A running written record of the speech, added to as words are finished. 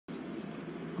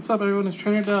What's up, everyone? It's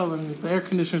Trainer Dell, and the air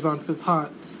conditioner's on because it's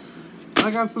hot. I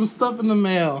got some stuff in the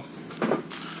mail.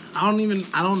 I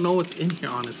don't know what's in here,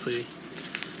 honestly.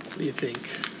 What do you think?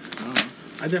 I don't know.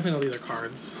 I definitely know these are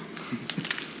cards.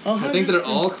 I think they're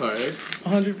all cards.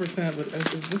 100%, but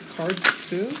is this cards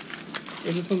too?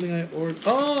 Or just something I ordered?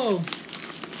 Oh!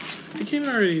 It came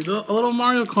already. A little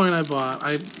Mario coin I bought.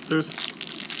 It's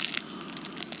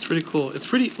pretty cool. It's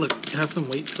pretty, look, it has some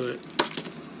weight to it.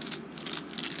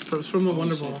 It's from the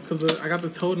Wonder Ball, because I got the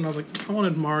Toad and I was like, I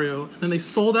wanted Mario. And then they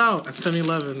sold out at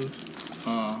 7-Elevens.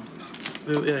 Oh.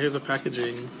 Yeah, here's the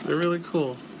packaging. They're really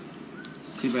cool.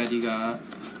 Too bad you got...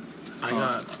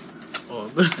 Oh.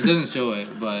 It doesn't show it,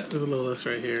 but... There's a little list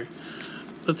right here.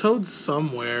 The Toad's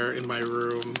somewhere in my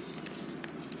room.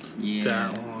 Yeah.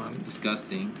 That one.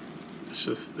 Disgusting. It's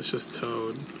just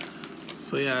Toad.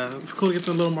 So yeah, it's cool to get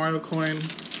the little Mario coin.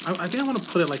 I think I want to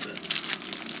put it like...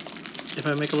 If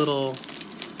I make a little...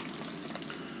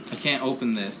 I can't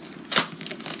open this.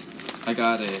 I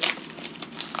got it.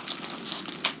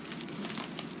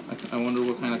 I wonder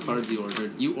what kind of cards you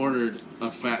ordered. You ordered a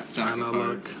fat stack of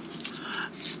cards.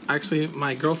 Look. Actually,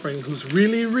 my girlfriend, who's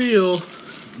really real,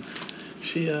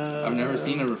 she I've never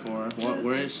seen her before.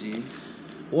 Where is she?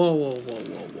 Whoa.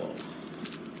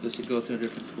 Does she go to a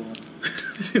different school?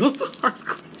 She goes to our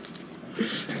school.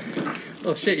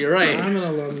 Oh shit, you're right. I'm an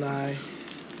alumni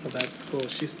of that school.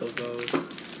 She still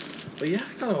goes. But yeah,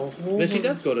 I got a whole... But she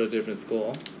does go to a different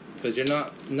school. Because you're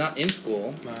not in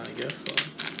school. Nah, I guess so.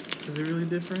 Is it really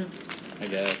different? I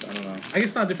guess. I don't know. I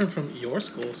guess not different from your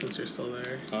school since you're still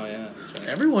there. Oh, yeah. That's right.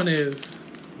 Everyone is,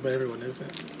 but everyone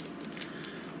isn't.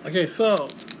 Okay, so...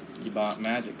 You bought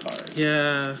Magic cards.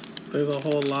 Yeah, there's a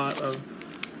whole lot of...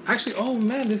 Actually, oh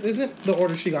man, this isn't the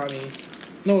order she got me.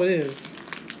 No, it is.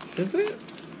 Is it?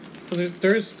 Because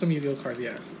there is some Yu-Gi-Oh cards,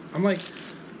 yeah. I'm like...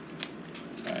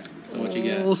 Alright, so what you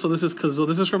get? Oh, so this is Kazoo.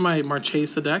 This is from my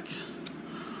Marchesa deck.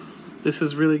 This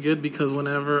is really good because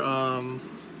whenever...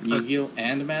 Yu-Gi-Oh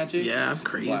and Magic? Yeah, I'm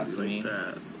crazy Blasphemy. like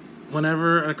that.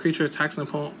 Whenever a creature attacks an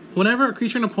opponent... Whenever a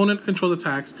creature an opponent controls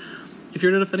attacks, if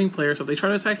you're the defending player, so if they try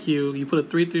to attack you, you put a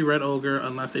 3/3 red ogre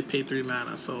unless they pay 3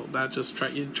 mana. So that just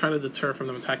you try to deter from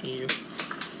them attacking you.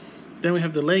 Then we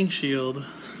have Delaying Shield.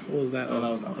 What was that?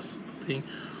 Oh, no. Thing.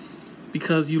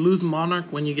 Because you lose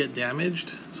Monarch when you get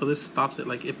damaged. So this stops it.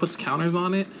 Like, it puts counters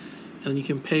on it. And you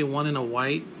can pay 1 in a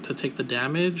white to take the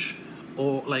damage.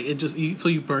 Or, like, it just... so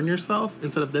you burn yourself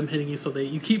instead of them hitting you. So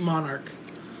you keep Monarch.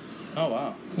 Oh,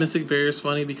 wow. Mystic Barrier is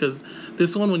funny because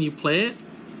this one, when you play it,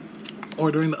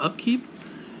 or during the upkeep,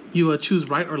 you choose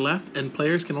right or left, and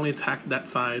players can only attack that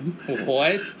side.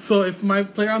 What? So if my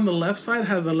player on the left side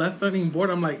has a less threatening board,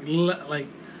 I'm like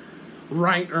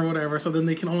right or whatever. So then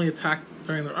they can only attack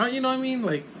during the... you know what I mean?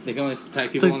 Like, They can only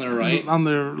attack people on their right? On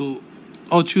their...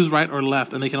 Oh, choose right or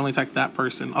left, and they can only attack that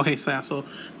person. Okay, so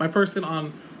my person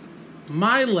on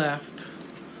my left...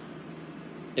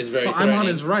 Is very So threatening. I'm on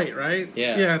his right?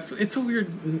 Yeah. Yeah, it's a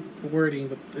weird wording,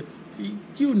 but it's...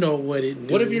 You know what it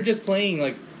means. What if you're just playing,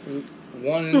 like,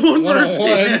 one One on person, one?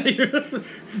 yeah,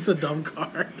 it's a dumb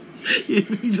card. You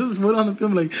just put on the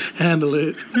film like, handle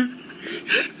it.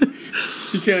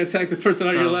 You can't attack the person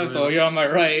on your left, though. You're on my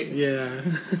right. Yeah.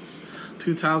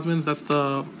 2 Talismans, that's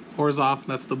the Orzhov,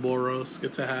 that's the Boros.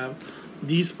 Good to have.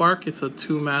 D-Spark, it's a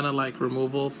 2 mana, like,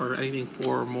 removal for anything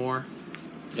 4 or more.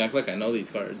 You act like I know these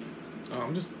cards. Oh,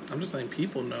 I'm just letting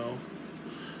people know.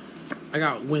 I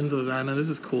got Winds of Havana. This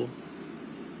is cool.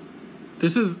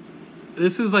 This is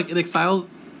like, it exiles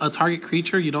a target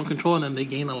creature you don't control, and then they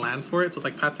gain a land for it. So it's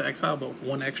like Path to Exile, but with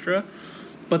 1 extra.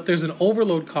 But there's an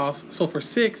overload cost. So for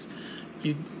 6,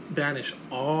 you banish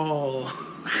all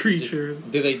creatures.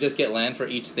 Do they just get land for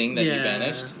each thing that you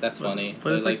banished? That's funny. But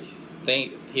So it's like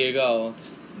here you go,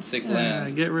 6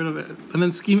 land. Get rid of it. And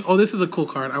then Scheme. Oh, this is a cool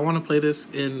card. I want to play this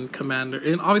in Commander.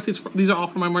 And obviously, these are all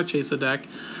from my Marchesa deck.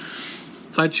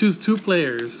 So I choose 2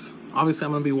 players. Obviously,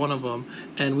 I'm going to be one of them.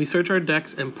 And we search our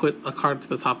decks and put a card to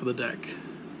the top of the deck.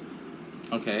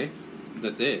 Okay.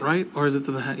 That's it. Right? Or is it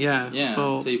to the hand? Yeah. Yeah.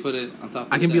 So you put it on top of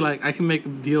the I can deck. be like, I can make a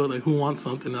deal like, who wants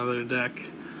something out of their deck?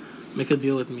 Make a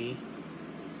deal with me.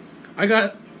 You're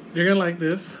going to like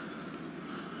this.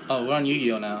 Oh, we're on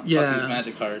Yu-Gi-Oh now. Yeah. Fuck these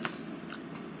Magic cards.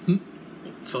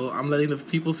 So I'm letting the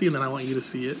people see, and then I want you to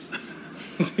see it.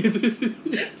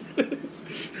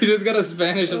 You just got a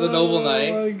Spanish of the Noble Knight.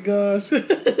 Oh my gosh.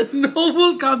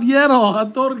 Noble Caballero,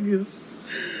 Atorgis.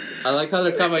 I like how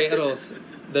they're caballeros.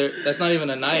 That's not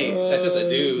even a knight. That's just a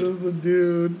dude. That's a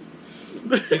dude.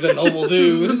 He's a noble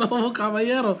dude. He's a noble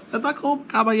caballero. I thought called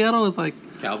caballero is like...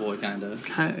 Cowboy, kind of.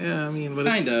 Yeah, I mean... But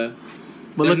Kind of.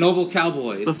 But They're look, noble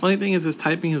cowboys. the funny thing is his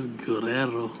typing is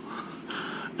guerrero.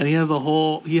 And he has a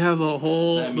whole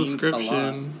That means a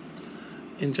description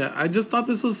in chat. I just thought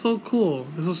this was so cool.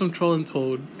 This was from Troll and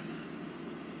Toad.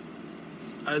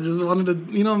 I just wanted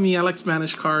to, you know me, I like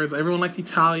Spanish cards. Everyone likes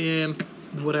Italian,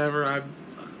 whatever. I'm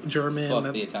German.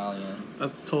 Fuck the Italian.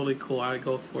 That's totally cool. I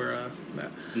go for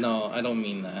that. No, I don't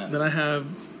mean that. Then I have,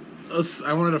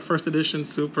 I wanted a first edition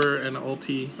Super and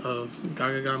Ulti of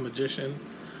Gagaga Magician.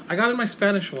 I got in my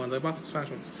Spanish ones. I bought some Spanish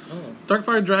ones. Oh.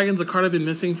 Darkfire Dragon's a card I've been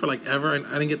missing for like ever, and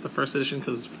I didn't get the first edition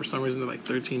because for some reason they're like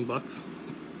 $13.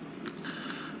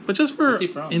 But just for What's he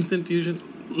from? Instant Fusion,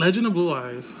 Legend of Blue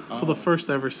Eyes. So the Oh. first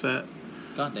ever set.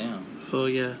 God damn. So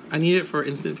yeah, I need it for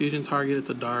Instant Fusion target. It's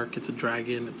a dark, it's a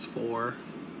dragon, it's 4.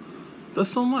 Does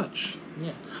so much.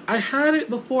 Yeah. I had it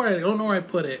before. I don't know where I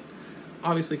put it.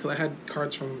 Obviously, because I had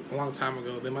cards from a long time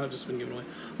ago. They might have just been given away.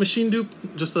 Machine Dupe,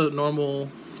 just a normal,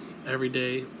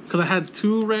 everyday. Because I had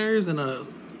 2 rares and a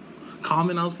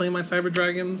common. I was playing my Cyber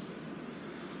Dragons.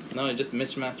 No, it just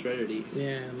mismatched rarities.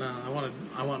 Yeah, no,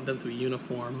 I want them to be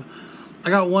uniform. I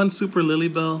got 1 Super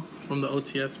Lilybell from the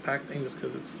OTS pack thing just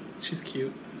because she's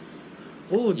cute.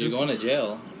 Oh, You're going to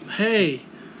jail. Hey,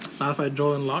 not if I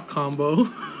draw in lock combo.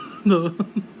 No.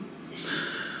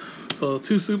 So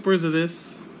 2 supers of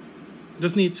this.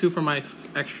 Just need 2 for my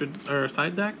extra or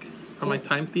side deck for my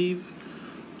Time Thieves,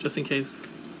 just in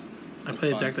case I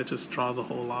play a deck that just draws a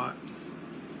whole lot.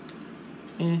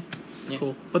 It's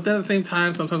cool. But then at the same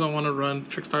time, sometimes I want to run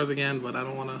Trickstars again, but I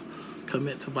don't want to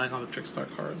commit to buying all the Trickstar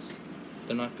cards.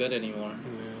 They're not good anymore.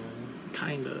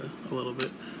 Kinda, a little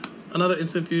bit. Another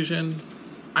Instant Fusion.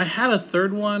 I had a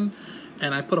 3rd one,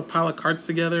 and I put a pile of cards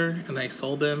together, and I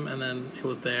sold them, and then it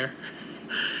was there.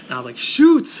 And I was like,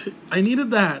 shoot, I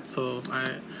needed that. So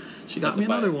she got me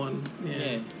another one.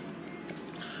 Yeah.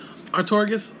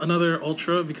 Artorgus, another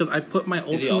Ultra, because I put my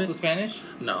ultimate. Is he also Spanish?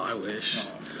 No, I wish. Oh,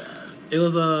 God. It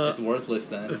was It's worthless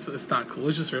then. It's not cool.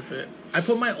 Let's just rip it. I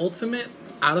put my ultimate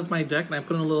out of my deck, and I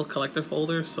put in a little collector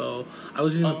folder, so I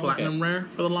was using the Platinum Rare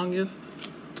for the longest.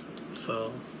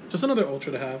 So, just another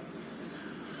Ultra to have.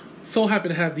 So happy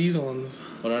to have these ones.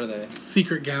 What are they?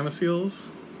 Secret Gamma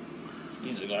Seals.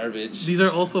 These are garbage. These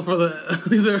are also for the.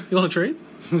 These are. You want to trade?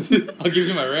 I'll give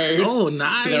you my rares. Oh,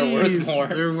 nice. They're worth more.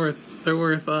 They're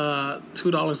worth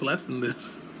 $2 less than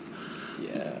this.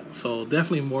 Yeah. So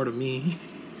definitely more to me.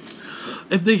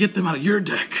 If they get them out of your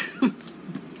deck,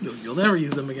 you'll never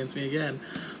use them against me again.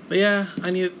 But yeah, I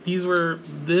need these were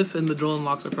this and the Drill and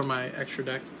Locks are for my extra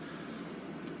deck.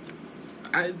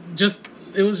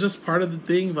 It was just part of the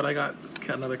thing, but I got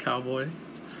another Cowboy.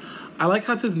 I like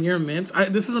how it says near mint.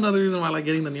 This is another reason why I like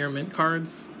getting the near mint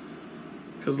cards.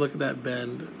 Because look at that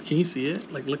bend. Can you see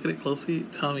it? Like, look at it closely.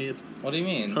 Tell me it's... What do you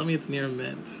mean? Tell me it's near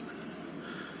mint.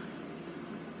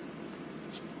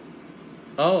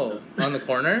 Oh, on the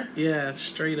corner? Yeah,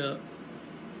 straight up.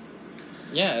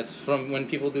 Yeah, it's from when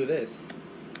people do this.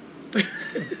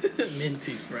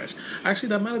 Minty fresh. Actually,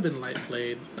 that might have been light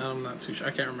played. I'm not too sure.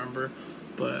 I can't remember.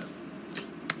 But...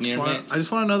 I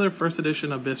just want another first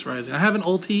edition Abyss Rising. I have an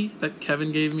ulti that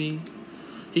Kevin gave me.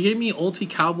 He gave me ulti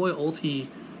Cowboy, ulti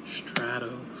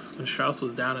Stratos. When Stratos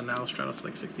was down, and now Stratos is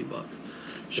like $60.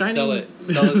 Shining... Sell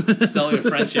it. Sell your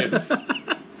friendship.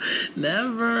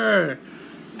 Never.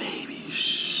 Maybe.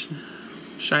 Shh.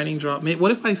 Shining Draw.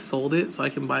 What if I sold it so I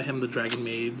can buy him the Dragon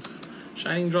Maids?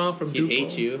 Shining Draw from Dupo. He'd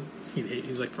hate you.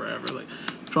 He's like forever. Like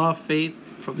Draw Fate.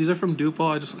 These are from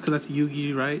Dupo. Because that's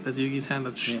Yugi, right? That's Yugi's hand.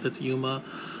 That's Yuma.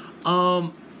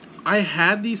 I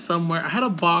had these somewhere. I had a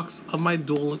box of my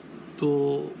dual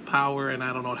power, and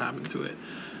I don't know what happened to it.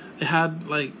 It had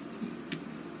like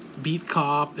Beat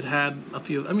Cop. It had a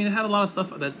few. I mean, it had a lot of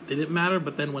stuff that didn't matter.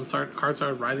 But then when cards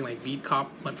started rising, like Beat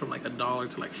Cop went from like $1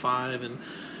 to like $5,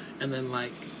 and then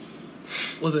like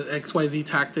was it XYZ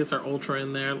Tactics or Ultra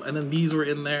in there, and then these were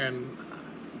in there, and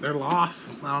they're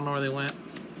lost. I don't know where they went.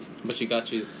 But she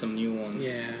got you some new ones.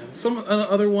 Yeah. Some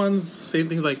other ones, same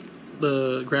things like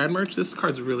the Grand Merch. This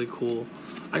card's really cool.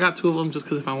 I got 2 of them just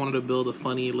because if I wanted to build a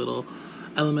funny little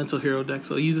Elemental Hero deck.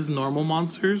 So it uses normal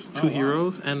monsters, 2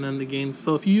 heroes, and then the gains.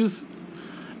 So if you use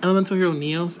Elemental Hero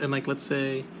Neos and like, let's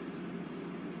say,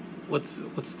 what's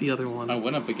the other one? I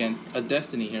went up against a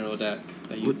Destiny Hero deck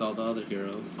that used all the other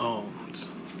heroes. Oh, let's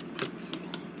see.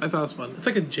 I thought it was fun. It's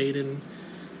like a Jaden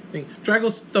thing.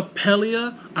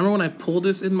 Dragostapelia. I remember when I pulled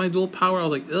this in my dual power, I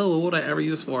was like, oh, what would I ever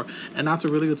use this for? And that's a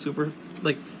really good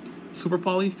super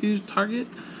poly fusion target.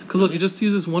 Because look, it just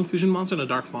uses 1 fusion monster and a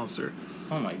dark monster.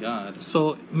 Oh my god.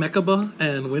 So Mechaba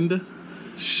and Winda.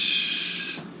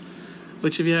 Shh.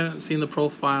 Which if you haven't seen the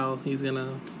profile, he's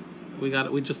gonna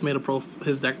we just made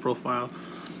his deck profile.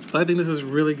 But I think this is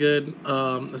really good,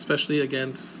 especially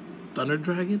against Thunder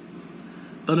Dragon.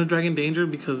 Thunder Dragon Danger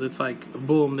because it's like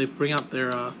boom, they bring out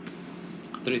their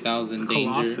 3000 Danger.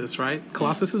 Colossus, right?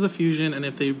 Colossus is a fusion, and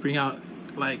if they bring out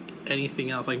like anything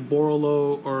else, like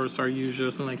Borolo or Saryuja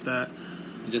or something like that,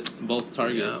 just both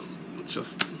targets. Yeah, it's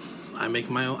just I make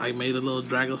my own. I made a little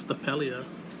Dragostapelia.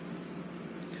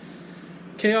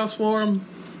 Chaos form.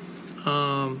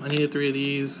 I needed 3 of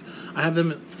these. I have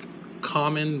them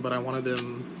common, but I wanted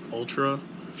them ultra.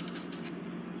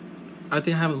 I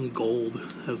think I have them gold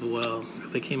as well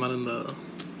because they came out in the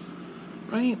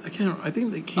right. I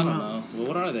think they came out. I don't know. Well,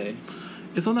 what are they?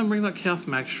 It's one that brings out Chaos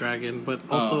Max Dragon, but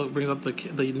also brings out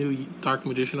the new Dark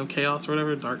Magician of Chaos or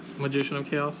whatever. Dark Magician of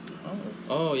Chaos.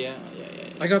 Oh yeah.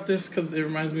 I got this because it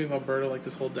reminds me of Alberto, like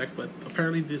this whole deck. But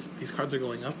apparently these cards are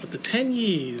going up. But the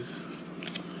Tenyis.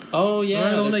 Oh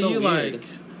yeah, the one that so you weird. like.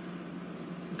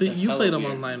 You played them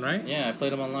online, right? Yeah, I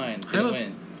played them online. Didn't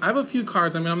win. I have a few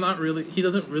cards. I mean, I'm not really. He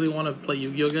doesn't really want to play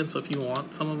Yu-Gi-Oh again. So if you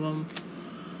want some of them,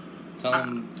 tell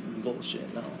him bullshit.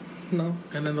 No.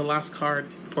 And then the last card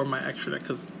for my extra deck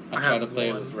because I try to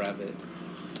play with Rabbit.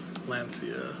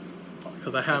 Lancia,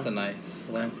 because I have. That's a nice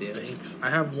Lancia. Thanks. I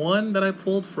have one that I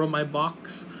pulled from my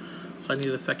box, so I need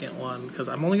a second one because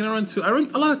I'm only gonna run 2. I run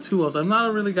a lot of 2-ofs. I'm not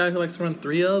a really guy who likes to run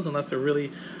 3-ofs unless they're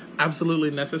really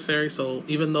absolutely necessary. So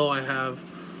even though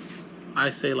I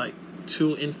say like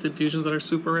 2 instant fusions that are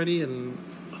super ready and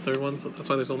a third one, so that's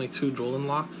why there's only 2 Drolan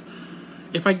locks.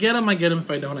 If I get them, I get them. If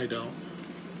I don't, I don't.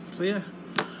 So yeah,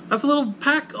 that's a little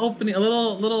pack opening, a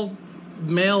little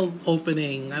mail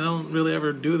opening. I don't really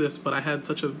ever do this, but I had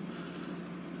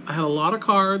a lot of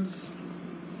cards,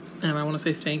 and I want to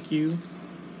say thank you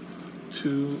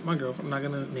to my girlfriend. I'm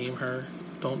not gonna name her.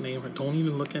 Don't name her. Don't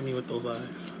even look at me with those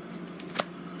eyes.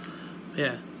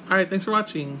 Yeah. All right. Thanks for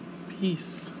watching.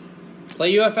 Peace.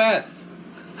 Play UFS.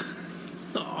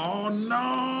 Oh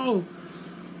no.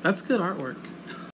 That's good artwork.